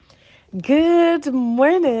Good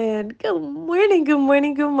morning. Good morning. Good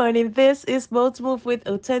morning. Good morning. This is Bold Move with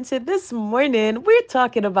Otense. This morning, we're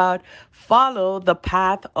talking about follow the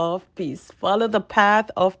path of peace. Follow the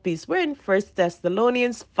path of peace. We're in First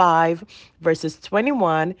Thessalonians 5, verses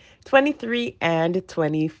 21, 23, and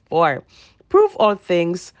 24. Prove all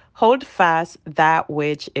things, hold fast that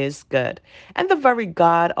which is good. And the very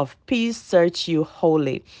God of peace search you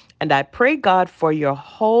wholly. And I pray, God, for your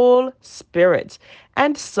whole spirit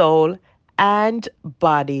and soul and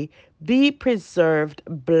body be preserved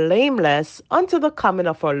blameless unto the coming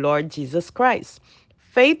of our Lord Jesus Christ.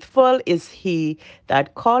 Faithful is he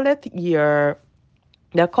that calleth you,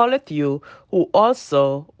 who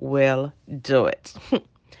also will do it.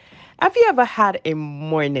 Have you ever had a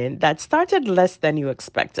morning that started less than you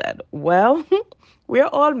expected? Well, we're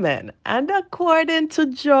all men, and according to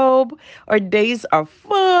Job, our days are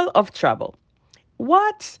full of trouble.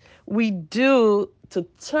 What we do to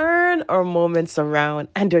turn our moments around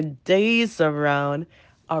and our days around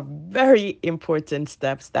are very important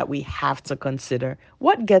steps that we have to consider.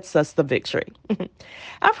 What gets us the victory?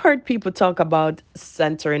 I've heard people talk about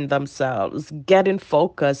centering themselves, getting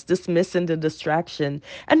focused, dismissing the distraction,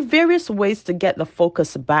 and various ways to get the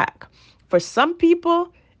focus back. For some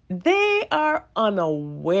people, they are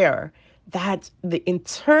unaware that the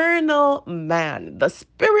internal man, the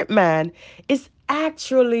spirit man, is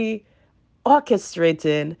actually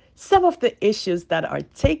orchestrating some of the issues that are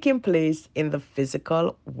taking place in the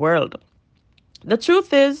physical world. The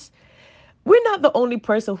truth is, we're not the only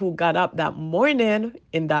person who got up that morning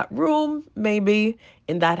in that room, maybe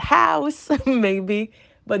in that house, maybe,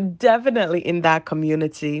 but definitely in that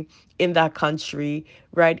community, in that country,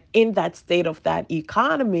 right? In that state of that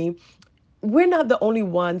economy. We're not the only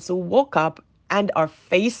ones who woke up and are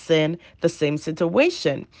facing the same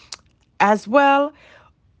situation. As well,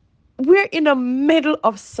 we're in the middle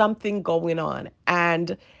of something going on,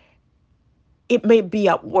 and it may be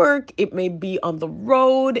at work, it may be on the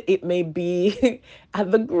road, it may be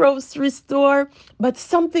at the grocery store, but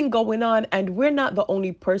something going on, and we're not the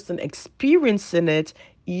only person experiencing it,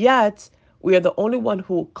 yet we are the only one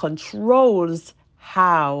who controls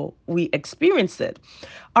how we experience it.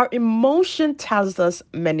 Our emotion tells us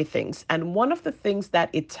many things, and one of the things that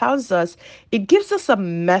it tells us, it gives us a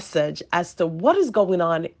message as to what is going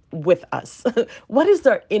on with us. What is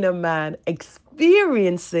our inner man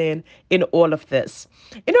experiencing in all of this?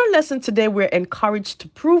 In our lesson today, we're encouraged to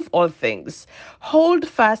prove all things. Hold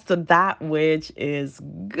fast to that which is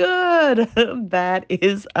good. That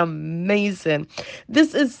is amazing.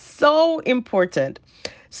 This is so important.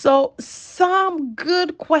 So, some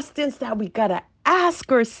good questions that we gotta ask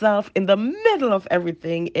ourselves in the middle of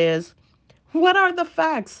everything is, what are the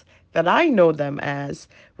facts that I know them as,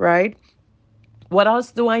 right? What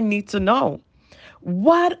else do I need to know?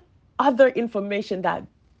 What other information that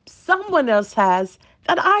someone else has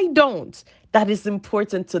that I don't, that is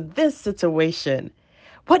important to this situation?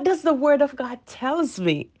 What does the word of God tells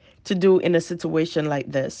me to do in a situation like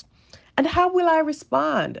this? And how will I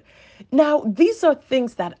respond? Now, these are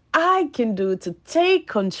things that I can do to take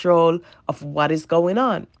control of what is going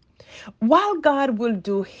on. While God will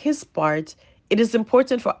do his part, it is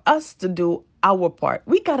important for us to do our part.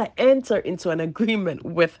 We got to enter into an agreement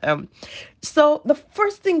with him. So, the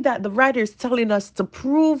first thing that the writer is telling us to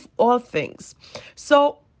prove all things.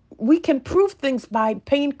 So, we can prove things by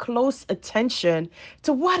paying close attention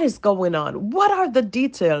to what is going on. What are the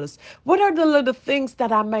details? What are the little things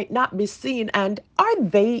that I might not be seeing? And are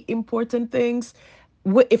they important things?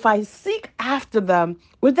 If I seek after them,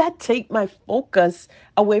 would that take my focus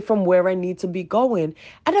away from where I need to be going?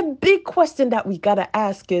 And a big question that we got to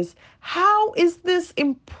ask is, how is this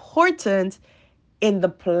important in the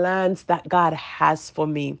plans that God has for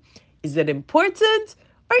me? Is it important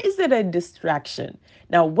or is it a distraction?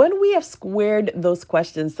 Now, when we have squared those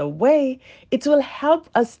questions away, it will help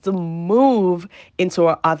us to move into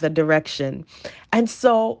our other direction. And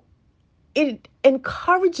so it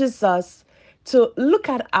encourages us to look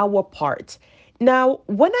at our part. Now,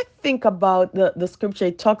 when I think about the scripture,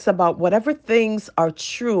 it talks about whatever things are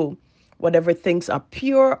true, whatever things are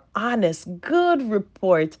pure, honest, good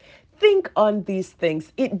report. Think on these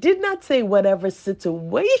things. It did not say whatever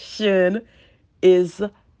situation is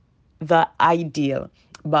the ideal.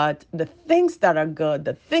 But the things that are good,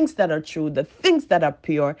 the things that are true, the things that are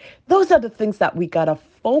pure, those are the things that we got to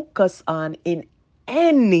focus on in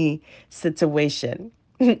any situation.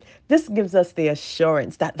 This gives us the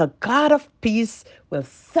assurance that the God of peace will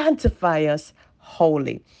sanctify us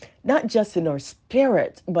wholly, not just in our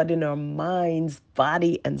spirit, but in our minds,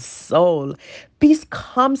 body, and soul. Peace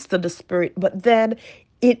comes to the spirit, but then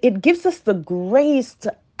it gives us the grace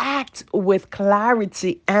to act with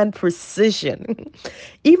clarity and precision.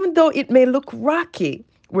 Even though it may look rocky,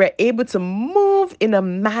 we're able to move in a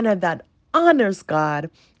manner that honors God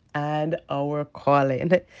and our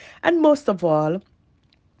calling. And most of all,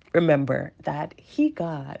 remember that He,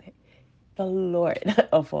 God, the Lord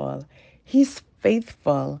of all, He's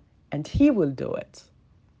faithful and He will do it.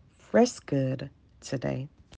 Fresh good today.